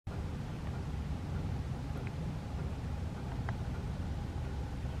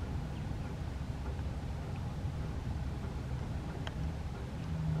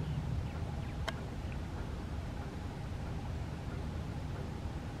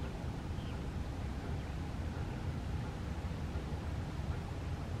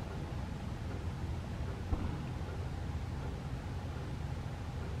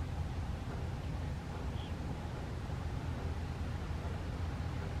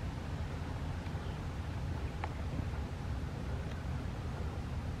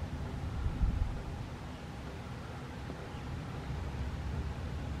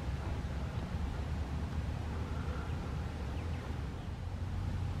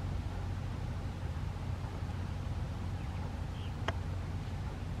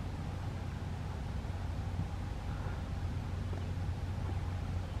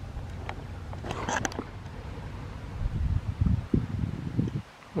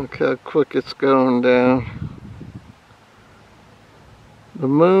Look how quick it's going down. The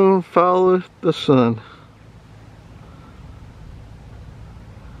moon follows the sun.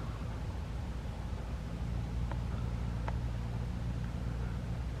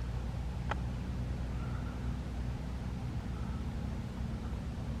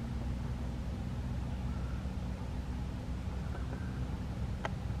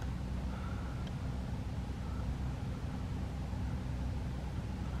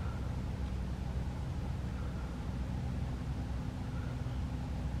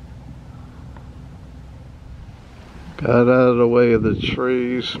 Got out of the way of the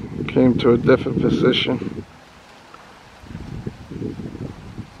trees, came to a different position.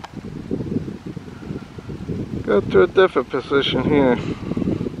 Got to a different position here.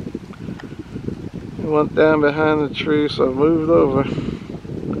 It went down behind the tree, so I moved over.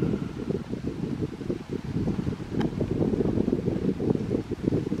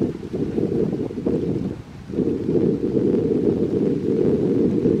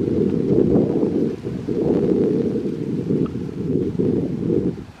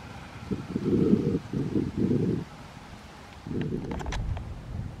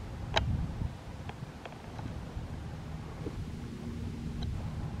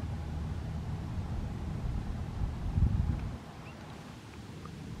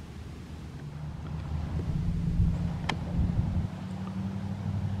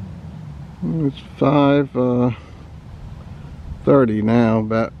 It's 5:30 now.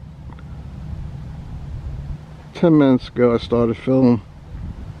 About 10 minutes ago I started filming.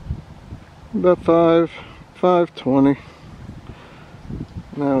 About 5:20.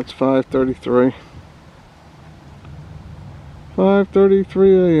 Now it's 5:33.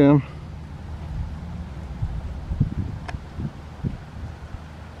 5:33 a.m.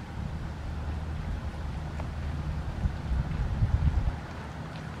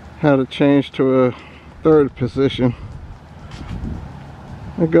 How to change to a third position.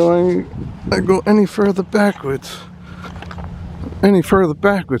 I go any further backwards. I'm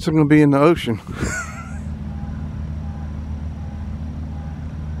gonna be in the ocean.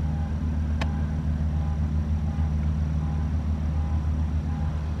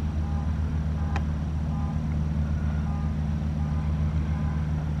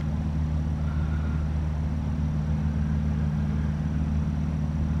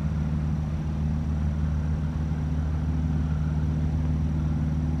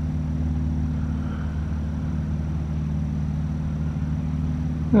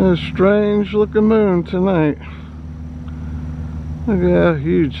 A strange looking moon tonight. Look at how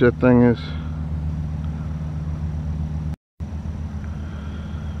huge that thing is.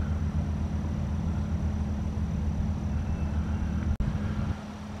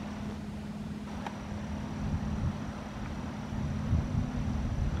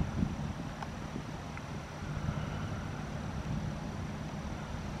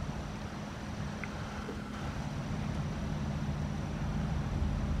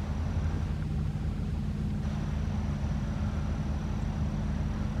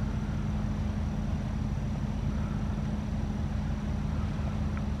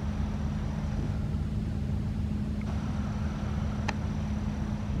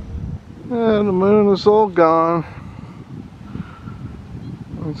 And the moon is all gone.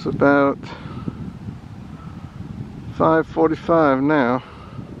 It's about 5:45 now.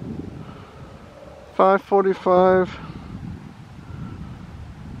 5:45,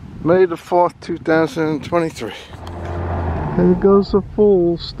 May the 4th, 2023. Here goes the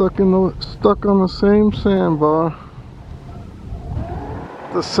fool stuck on the same sandbar.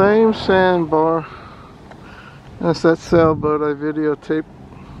 The same sandbar. That's that sailboat I videotaped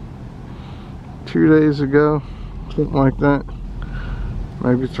 2 days ago, something like that.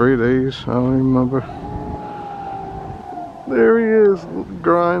 Maybe 3 days, I don't even remember. There he is,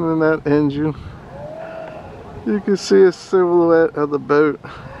 grinding that engine. You can see a silhouette of the boat.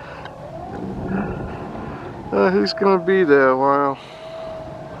 He's gonna be there a while.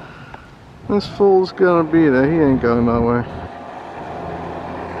 This fool's gonna be there, he ain't going nowhere.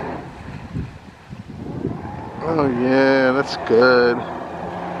 Oh yeah, that's good.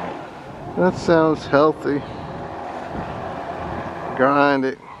 That sounds healthy. Grind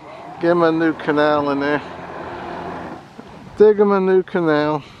it. Give him a new canal in there. Dig him a new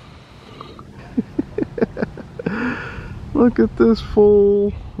canal. Look at this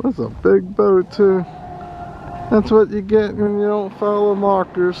fool. That's a big boat too. That's what you get when you don't follow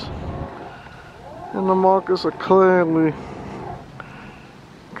markers. And the markers are clearly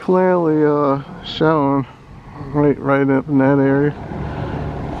showing right up in that area.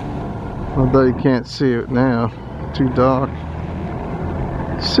 Although you can't see it now, too dark.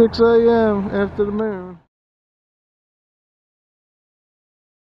 6 a.m. after the moon.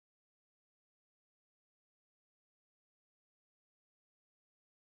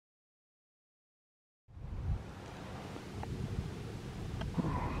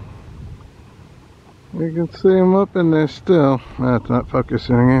 You can see them up in there still. That's not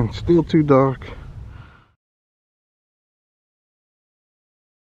focusing in. Still too dark.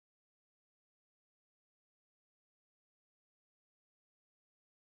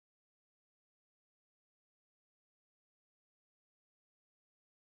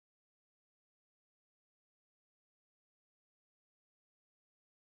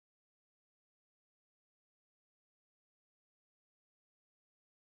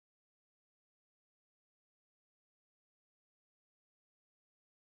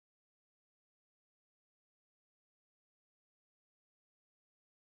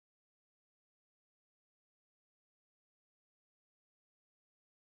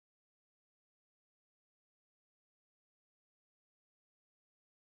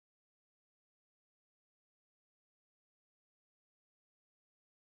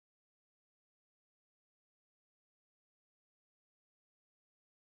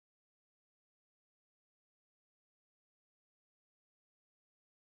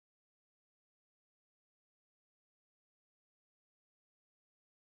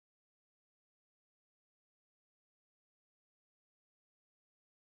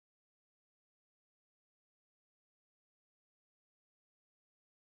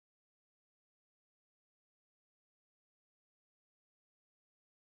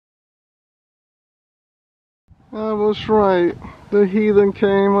 I was right. The heathen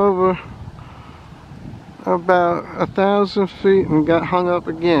came over about 1,000 feet and got hung up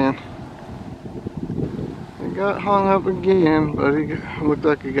again. He got hung up again, but he looked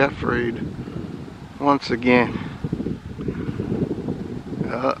like he got freed once again.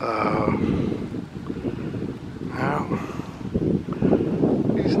 Uh-oh. No.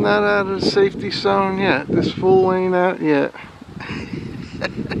 He's not out of the safety zone yet. This fool ain't out yet.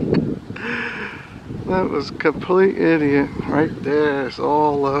 That was a complete idiot right there. It's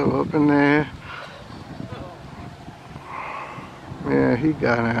all low up in there. Yeah, he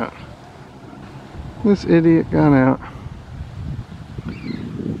got out. This idiot got out.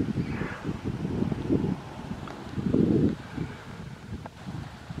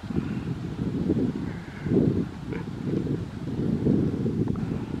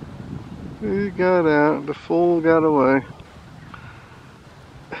 He got out. The fool got away.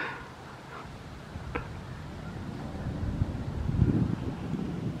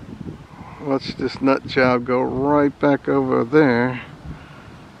 Watch this nut job go right back over there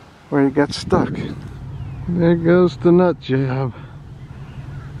where he got stuck. There goes the nut job.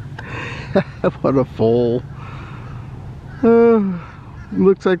 What a fool.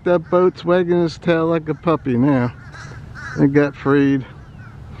 Looks like that boat's wagging his tail like a puppy now. It got freed.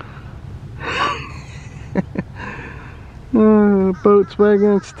 Boat's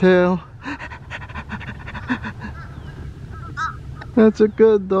wagging its tail. That's a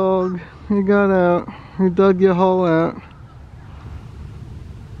good dog. He got out. He dug your hole out.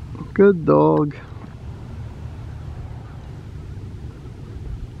 Good dog.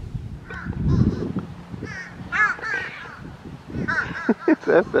 It's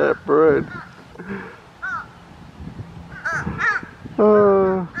at that bird.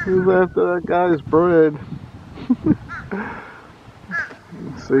 Oh, he's after that guy's bread.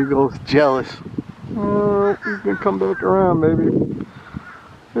 Seagull's jealous. Oh, he's gonna come back around, baby.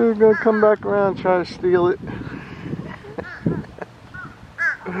 He's gonna come back around and try to steal it.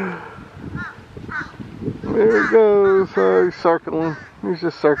 There he goes. He's circling. He's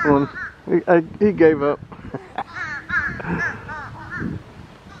just circling. He gave up.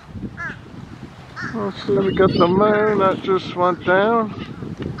 Let's see, we got the moon that just went down.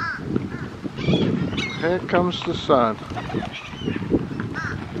 Here comes the sun.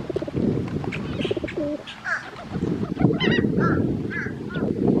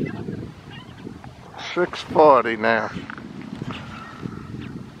 6:40 now.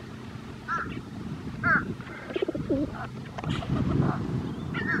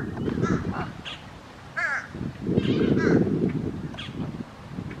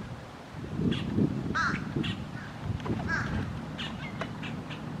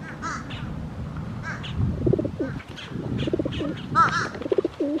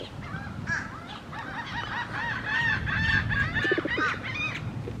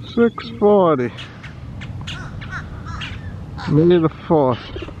 $6.40. May the 4th.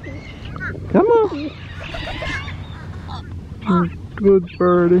 Come on. You're good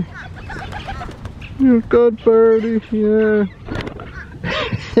birdie. You're good birdie, yeah.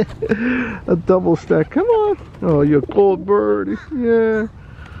 A double stack. Come on. Oh, you're a cold birdie. Yeah.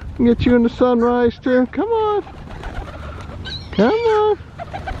 Get you in the sunrise too. Come on. Come on.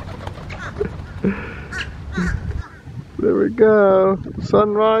 There we go.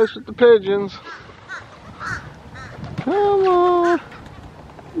 Sunrise with the pigeons. Come on.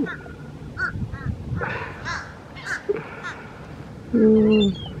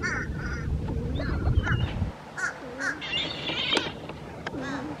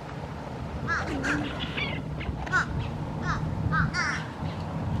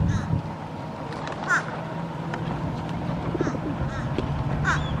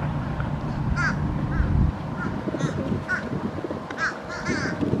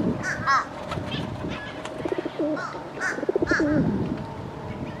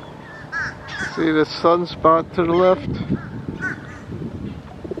 See the sunspot to the left?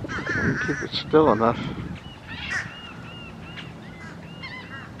 Keep it still enough.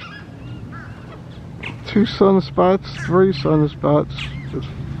 Two sunspots, three sunspots. There's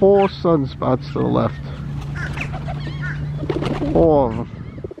 4 sunspots to the left. All of them.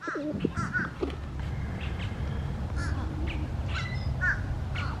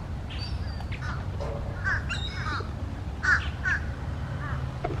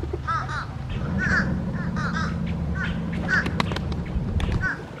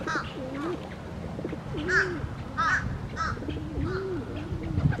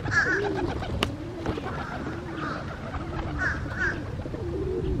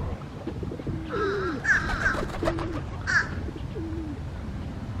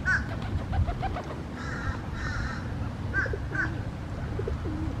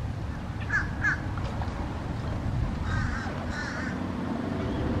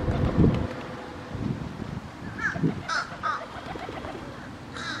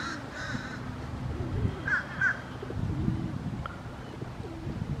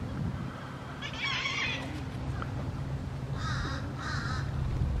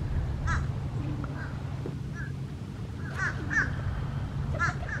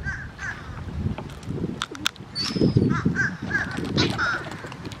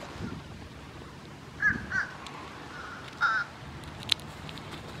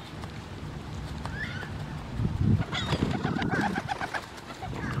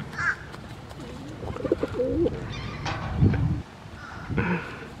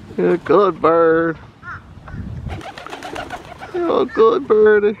 You're a good bird. You're a good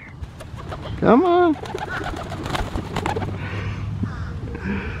birdie. Come on.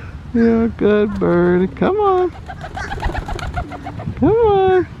 You're a good birdie. Come on. Come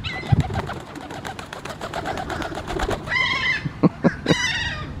on.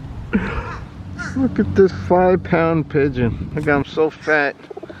 Look at this 5-pound pigeon. Look, I'm so fat.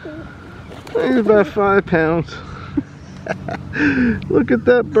 He's about 5 pounds. Look at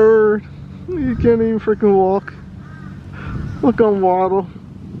that bird. You can't even freaking walk. Look on waddle.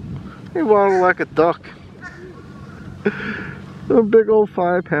 He waddle like a duck. A big old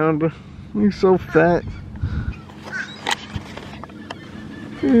 5-pounder. He's so fat.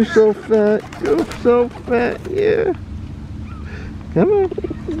 You're so fat. You're so fat. Yeah. Come on.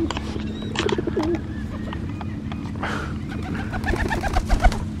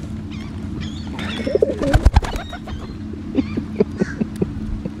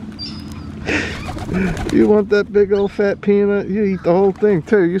 You want that big old fat peanut? You eat the whole thing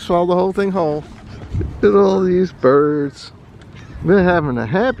too. You swallow the whole thing whole. Look at all these birds. They're having a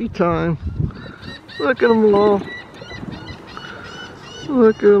happy time. Look at them all.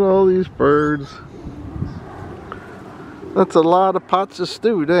 Look at all these birds. That's a lot of pots of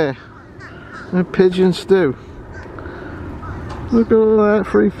stew there. A pigeon stew. Look at all that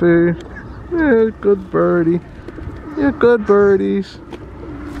free food. Yeah, good birdie. Yeah, good birdies.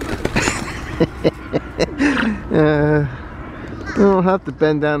 I don't have to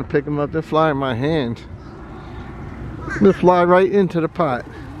bend down and pick them up. They fly in my hand. They fly right into the pot.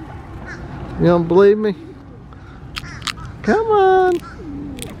 You don't believe me? Come on.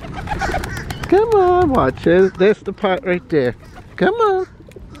 Come on. Watch it. That's the pot right there. Come on.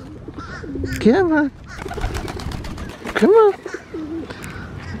 Come on. Come on.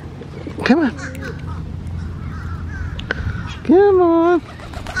 Come on. Come on.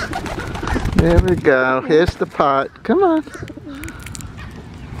 There we go. Here's the pot. Come on.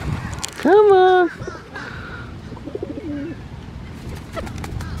 Come on.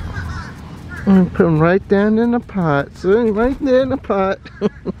 And put them right down in the pot. See, right there in the pot.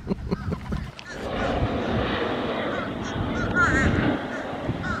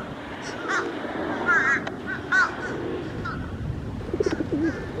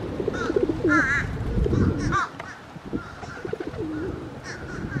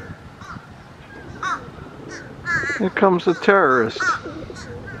 Here comes a terrorist.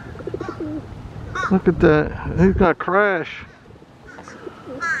 Look at that. He's gonna crash.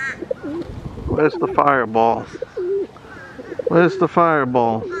 Where's the fireball? Where's the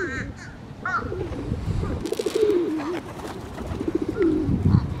fireball?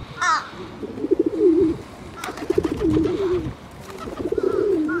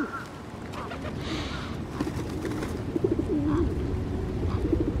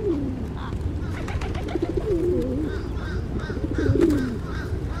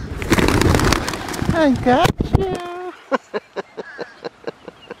 I got you.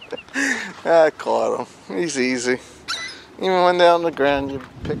 I caught him. He's easy. Even when they're on the ground, you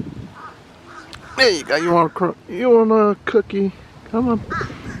pick. There you go. You want a cookie? Come on.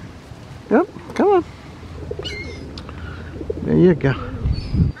 Yep. Come on. There you go.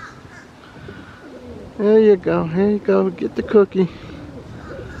 There you go. Here you go. Get the cookie.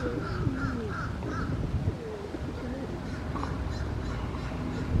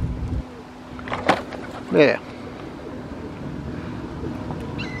 There.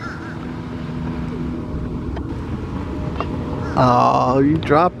 Oh, you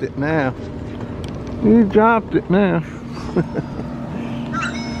dropped it now. You dropped it now.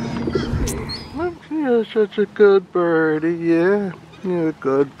 You're such a good birdie, yeah. You're a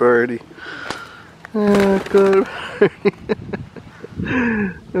good birdie. Yeah, good birdie.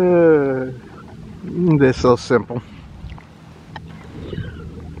 They're so simple.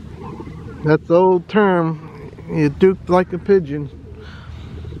 That's the old term. You duped like a pigeon.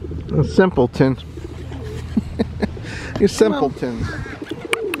 A simpleton. You're simpletons.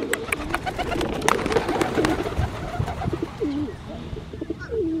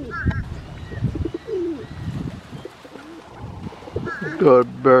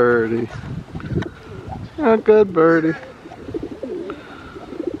 Good birdie. A good birdie.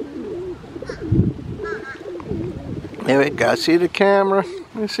 There we go. See the camera?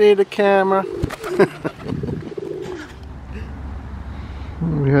 You see the camera?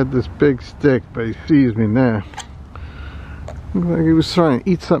 We had this big stick, but he sees me now. Looks like he was trying to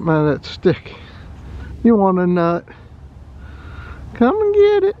eat something out of that stick. You want a nut? Come and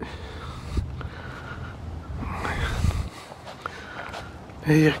get it.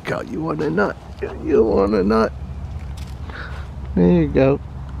 There you go. You want a nut? You want a nut? There you go.